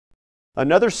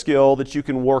Another skill that you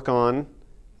can work on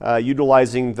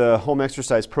utilizing the home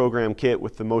exercise program kit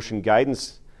with the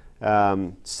MotionGuidance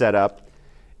setup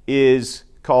is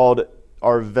called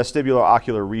our Vestibular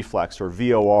Ocular Reflex, or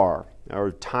VOR,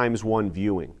 or ×1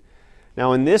 viewing.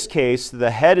 Now in this case, the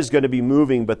head is going to be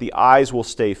moving, but the eyes will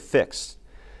stay fixed.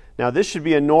 Now this should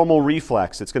be a normal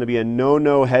reflex. It's going to be a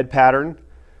no-no head pattern,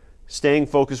 staying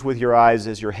focused with your eyes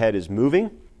as your head is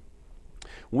moving.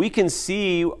 We can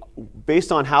see, based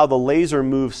on how the laser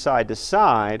moves side to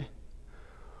side,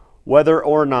 whether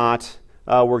or not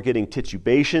we're getting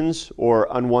titubations or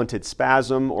unwanted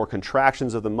spasm or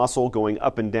contractions of the muscle going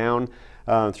up and down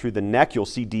through the neck. You'll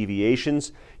see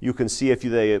deviations. You can see if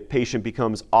the patient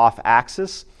becomes off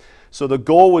axis. So the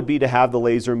goal would be to have the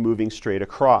laser moving straight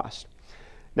across.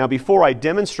 Now before I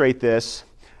demonstrate this,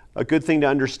 a good thing to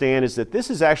understand is that this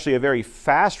is actually a very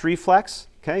fast reflex,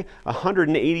 okay?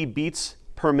 180 beats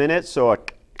per minute, so a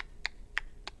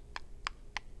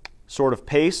sort of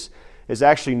pace is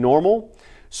actually normal.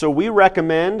 So we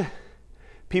recommend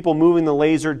people moving the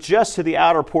laser just to the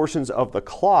outer portions of the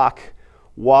clock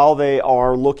while they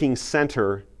are looking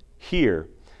center here.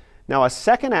 Now a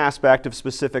second aspect of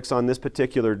specifics on this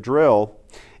particular drill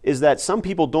is that some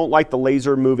people don't like the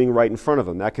laser moving right in front of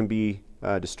them. That can be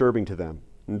disturbing to them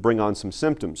and bring on some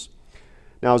symptoms.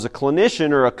 Now as a clinician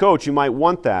or a coach, you might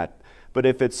want that. But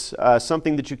if it's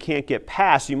something that you can't get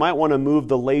past, you might want to move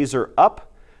the laser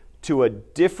up to a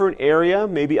different area,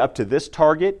 maybe up to this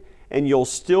target, and you'll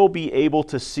still be able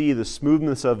to see the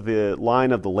smoothness of the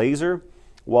line of the laser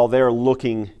while they're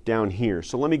looking down here.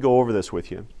 So let me go over this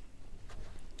with you.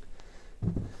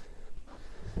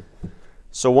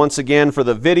 So once again, for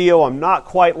the video, I'm not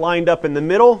quite lined up in the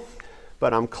middle,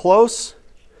 but I'm close.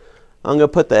 I'm going to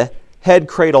put the head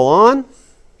cradle on.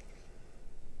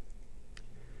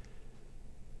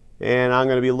 And I'm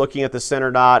going to be looking at the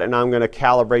center dot, and I'm going to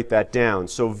calibrate that down.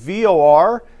 So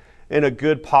VOR in a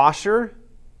good posture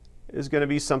is going to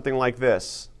be something like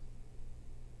this.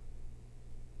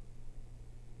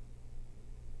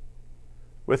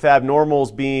 With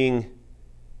abnormals being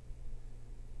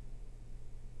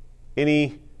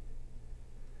any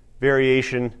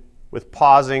variation with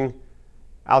pausing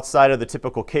outside of the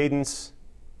typical cadence,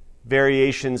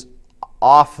 variations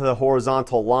off the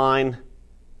horizontal line,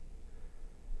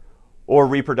 or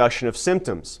reproduction of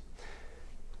symptoms.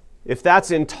 If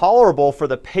that's intolerable for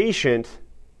the patient,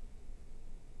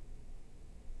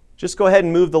 just go ahead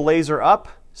and move the laser up,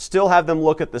 still have them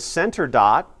look at the center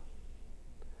dot,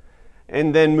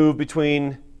 and then move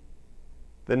between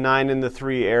the 9 and the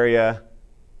 3 area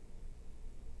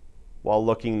while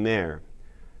looking there.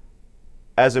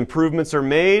 As improvements are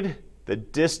made, the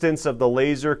distance of the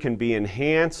laser can be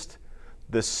enhanced,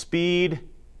 the speed,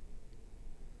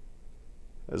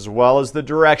 as well as the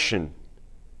direction.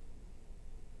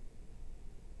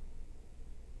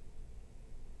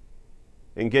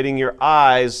 And getting your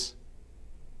eyes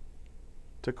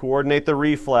to coordinate the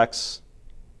reflex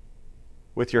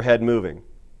with your head moving.